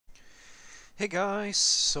Hey guys,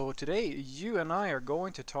 so today you and I are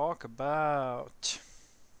going to talk about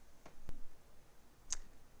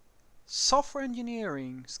software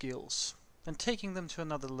engineering skills and taking them to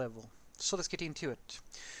another level. So let's get into it.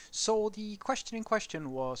 So the question in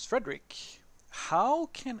question was, Frederick, how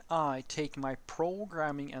can I take my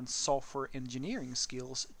programming and software engineering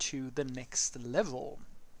skills to the next level?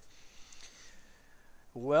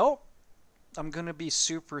 Well, I'm gonna be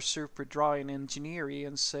super dry and engineering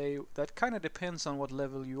and say that kind of depends on what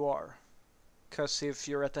level you are. Because if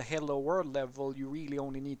you're at the hello world level, you really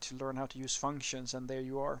only need to learn how to use functions, and there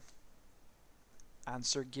you are.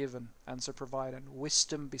 Answer given, answer provided,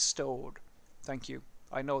 wisdom bestowed. Thank you.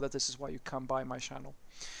 I know that this is why you come by my channel.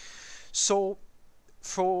 So,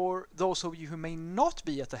 for those of you who may not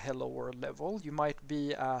be at the hello world level, you might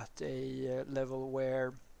be at a level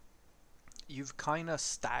where you've kind of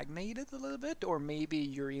stagnated a little bit, or maybe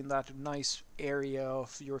you're in that nice area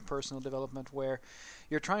of your personal development where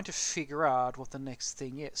you're trying to figure out what the next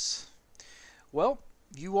thing is. Well,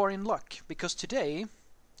 you are in luck, because today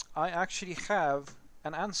I actually have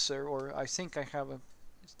an answer, or I think I have a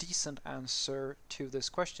decent answer to this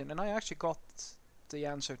question, and I actually got the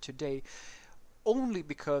answer today only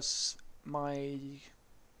because my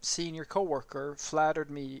senior coworker flattered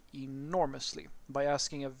me enormously by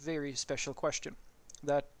asking a very special question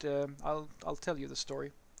that I'll tell you the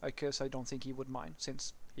story because I don't think he would mind,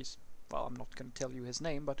 since he's, well, I'm not going to tell you his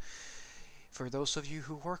name, but for those of you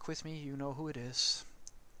who work with me, you know who it is.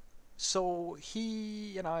 So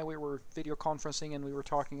he and I, we were video conferencing and we were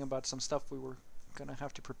talking about some stuff we were going to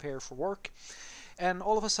have to prepare for work, and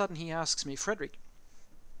all of a sudden he asks me, Frederick,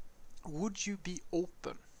 would you be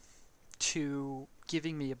open to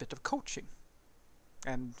giving me a bit of coaching?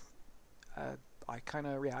 And I kind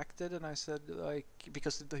of reacted and I said, like,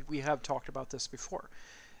 because we have talked about this before.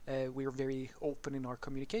 We are very open in our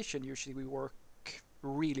communication. Usually we work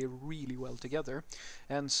really well together,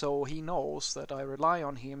 and so he knows that I rely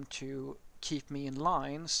on him to keep me in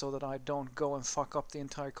line so that I don't go and fuck up the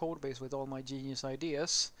entire code base with all my genius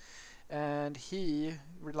ideas, and he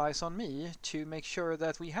relies on me to make sure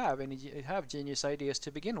that we have genius ideas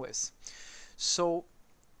to begin with. So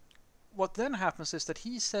what then happens is that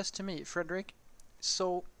he says to me, Frederick,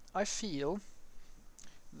 so I feel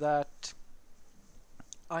that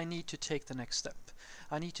I need to take the next step.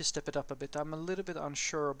 I need to step it up a bit. I'm a little bit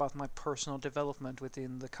unsure about my personal development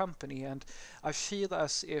within the company, and I feel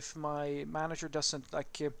as if my manager doesn't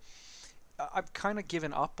like. I've kind of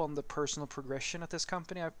given up on the personal progression at this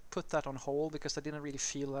company. I put that on hold because I didn't really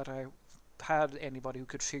feel that I had anybody who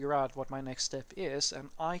could figure out what my next step is, and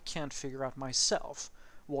I can't figure out myself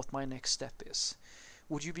what my next step is.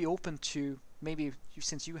 Would you be open to, maybe,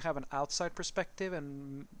 since you have an outside perspective,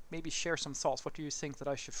 and maybe share some thoughts? What do you think that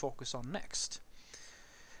I should focus on next?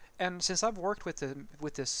 And since I've worked with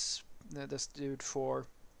this dude for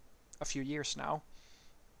a few years now,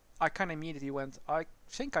 I kind of immediately went, I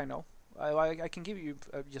think I know. I can give you,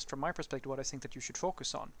 just from my perspective, what I think that you should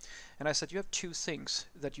focus on. And I said, you have two things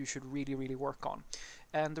that you should really work on.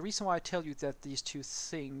 And the reason why I tell you that these two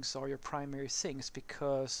things are your primary things,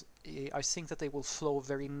 because I think that they will flow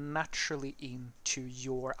very naturally into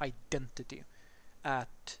your identity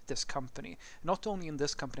at this company. Not only in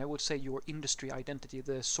this company, I would say your industry identity,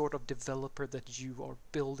 the sort of developer that you are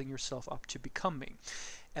building yourself up to becoming.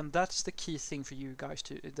 And that's the key thing for you guys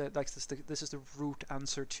to, like, this is the root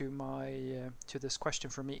answer to my to this question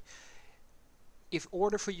for me. In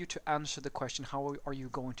order for you to answer the question, how are you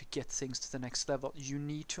going to get things to the next level, you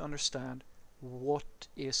need to understand what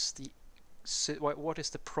is the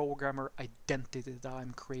programmer identity that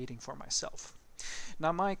I'm creating for myself.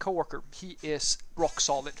 Now, my coworker, he is rock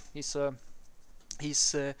solid. He's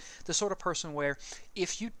the sort of person where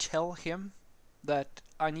if you tell him that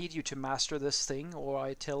I need you to master this thing, or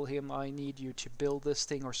I tell him I need you to build this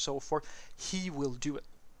thing, or so forth, he will do it.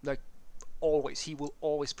 Like, always. He will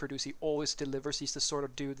always produce. He always delivers. He's the sort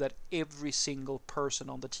of dude that every single person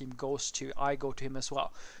on the team goes to. I go to him as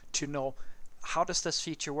well to know, how does this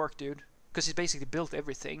feature work, dude? Because he's basically built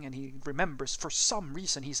everything, and he remembers. For some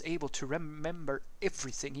reason, he's able to remember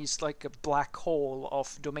everything. He's like a black hole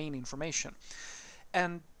of domain information.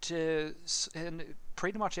 And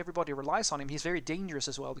pretty much everybody relies on him. He's very dangerous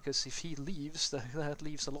as well, because if he leaves, that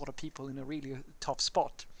leaves a lot of people in a really tough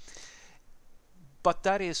spot. But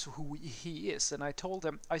that is who he is. And I told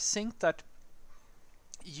him, I think that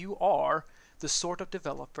you are the sort of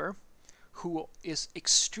developer who is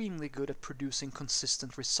extremely good at producing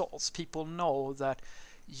consistent results. People know that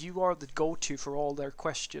you are the go-to for all their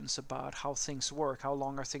questions about how things work, how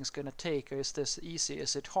long are things going to take, is this easy,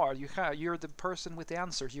 is it hard? You're the person with the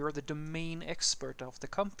answers. You're the domain expert of the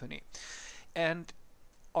company. And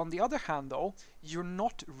on the other hand, though, you're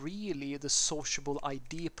not really the sociable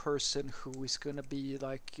idea person who is going to be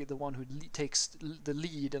like the one who takes the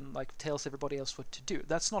lead and like tells everybody else what to do.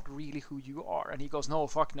 That's not really who you are. And he goes, no,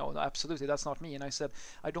 fuck no, absolutely, that's not me. And I said,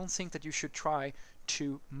 I don't think that you should try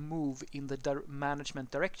to move in the management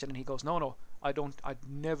direction. And he goes, no, I don't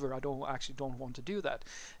actually don't want to do that.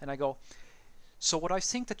 And I go, so what I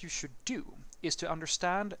think that you should do is to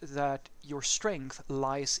understand that your strength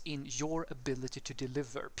lies in your ability to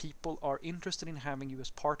deliver. People are interested in having you as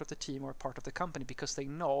part of the team or part of the company because they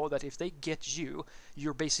know that if they get you,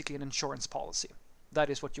 you're basically an insurance policy. That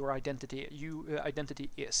is what your identity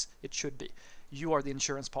is. It should be. You are the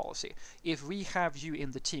insurance policy. If we have you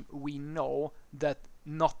in the team, we know that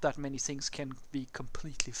not that many things can be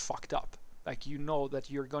completely fucked up. Like, you know that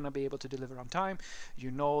you're going to be able to deliver on time. You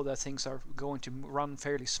know that things are going to run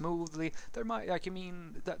fairly smoothly. There might, like, I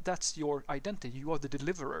mean, that's your identity. You are the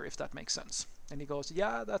deliverer, if that makes sense. And he goes,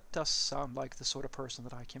 yeah, that does sound like the sort of person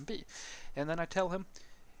that I can be. And then I tell him,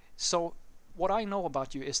 so what I know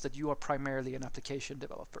about you is that you are primarily an application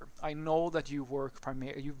developer. I know that you've worked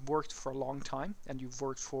for a long time, and you've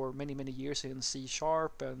worked for many, many years in C#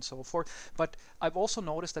 and so forth. But I've also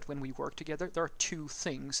noticed that when we work together, there are two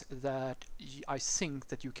things that I think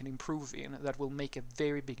that you can improve in that will make a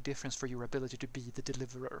very big difference for your ability to be the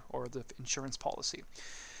deliverer or the insurance policy.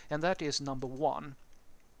 And that is, number one,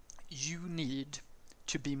 you need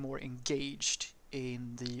to be more engaged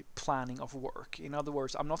in the planning of work. In other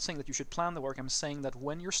words, I'm not saying that you should plan the work. I'm saying that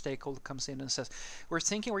when your stakeholder comes in and says, we're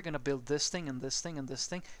thinking we're going to build this thing and this thing and this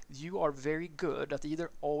thing, you are very good at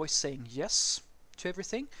either always saying yes to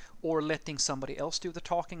everything or letting somebody else do the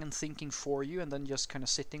talking and thinking for you and then just kind of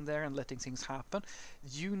sitting there and letting things happen.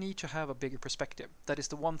 You need to have a bigger perspective. That is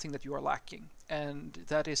the one thing that you are lacking, and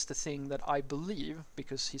that is the thing that I believe,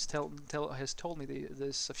 because he's has told me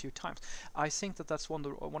this a few times. I think that that's one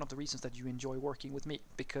of the reasons that you enjoy working with me,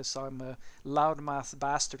 because I'm a loudmouth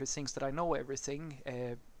bastard who thinks that I know everything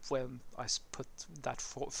when I put that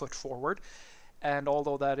foot forward. And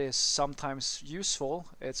although that is sometimes useful,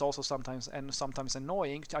 it's also sometimes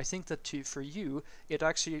annoying. I think that for you, it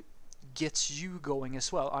actually gets you going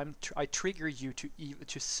as well. I trigger you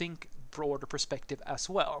to think broader perspective as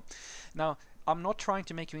well. Now, I'm not trying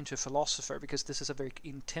to make you into a philosopher, because this is a very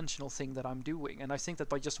intentional thing that I'm doing. And I think that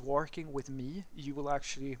by just working with me, you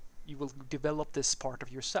will develop this part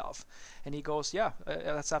of yourself. And he goes, yeah,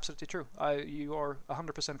 that's absolutely true. You are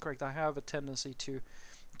 100% correct. I have a tendency to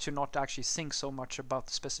not actually think so much about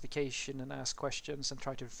the specification and ask questions and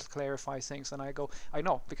try to clarify things. And I go, I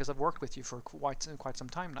know, because I've worked with you for quite some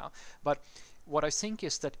time now. But what I think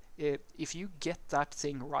is that if you get that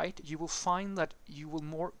thing right, you will find that you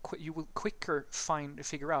will quicker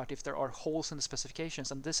figure out if there are holes in the specifications.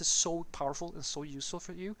 And this is so powerful and so useful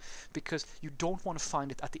for you, because you don't want to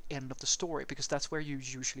find it at the end of the story, because that's where you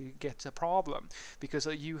usually get a problem, because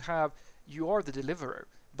you are the deliverer,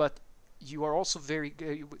 but you are also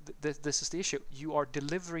this is the issue. You are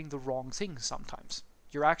delivering the wrong thing sometimes.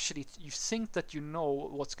 You think that you know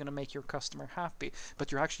what's going to make your customer happy,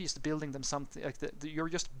 but you're actually just building them something like you're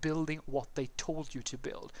just building what they told you to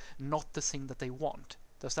build, not the thing that they want.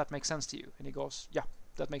 Does that make sense to you? And he goes, yeah,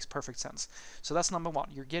 that makes perfect sense. So that's number one.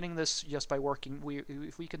 You're getting this just by working.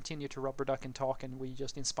 If we continue to rubber duck and talk, and we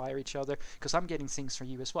just inspire each other, because I'm getting things from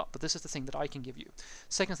you as well. But this is the thing that I can give you.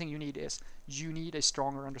 Second thing you need is you need a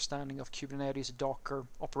stronger understanding of Kubernetes, Docker,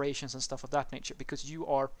 operations, and stuff of that nature, because you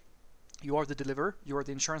are the deliverer, you are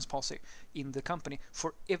the insurance policy in the company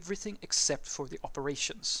for everything except for the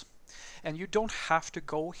operations. And you don't have to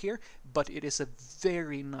go here, but it is a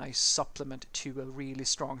very nice supplement to a really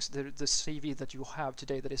strong, the CV that you have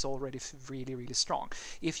today that is already really, really strong.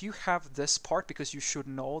 If you have this part, because you should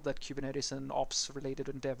know that Kubernetes and ops related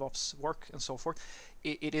and DevOps work and so forth,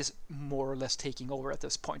 it is more or less taking over at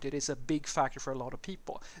this point. It is a big factor for a lot of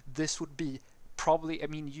people. This would be probably, I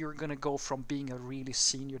mean, you're going to go from being a really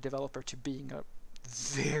senior developer to being a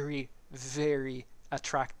very, very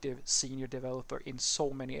attractive senior developer in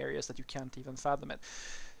so many areas that you can't even fathom it.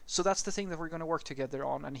 So that's the thing that we're going to work together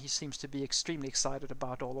on, and he seems to be extremely excited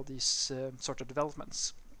about all of these sort of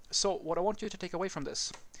developments. So what I want you to take away from this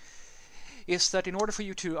is that in order for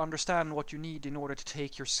you to understand what you need in order to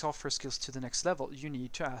take your software skills to the next level, you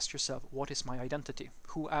need to ask yourself, what is my identity?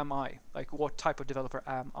 Who am I? Like, what type of developer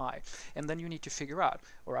am I? And then you need to figure out,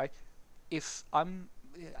 all right, if I'm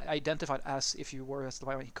identified as if you were as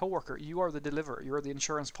my coworker, you are the deliverer, you're the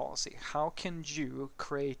insurance policy. How can you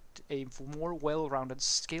create a more well-rounded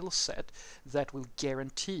skill set that will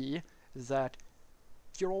guarantee that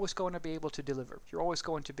you're always going to be able to deliver? You're always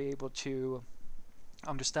going to be able to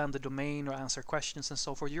understand the domain or answer questions and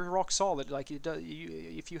so forth, you're rock solid. Like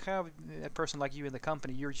if you have a person like you in the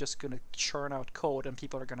company, you're just going to churn out code and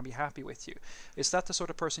people are going to be happy with you. Is that the sort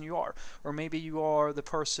of person you are? Or maybe you are the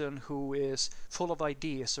person who is full of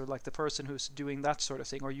ideas, or like the person who's doing that sort of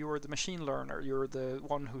thing, or you're the machine learner, you're the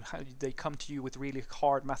one who they come to you with really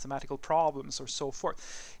hard mathematical problems or so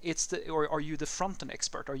forth. Or are you the front-end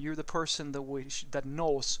expert? Are you the person that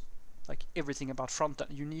knows like everything about front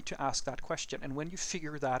end? You need to ask that question, and when you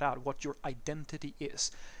figure that out, what your identity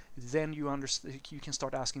is, then you can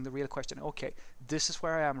start asking the real question. Okay, this is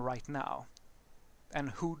where I am right now, and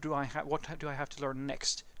what do I have to learn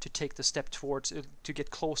next to take the step towards to get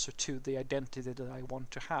closer to the identity that I want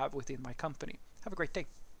to have within my company. Have a great day.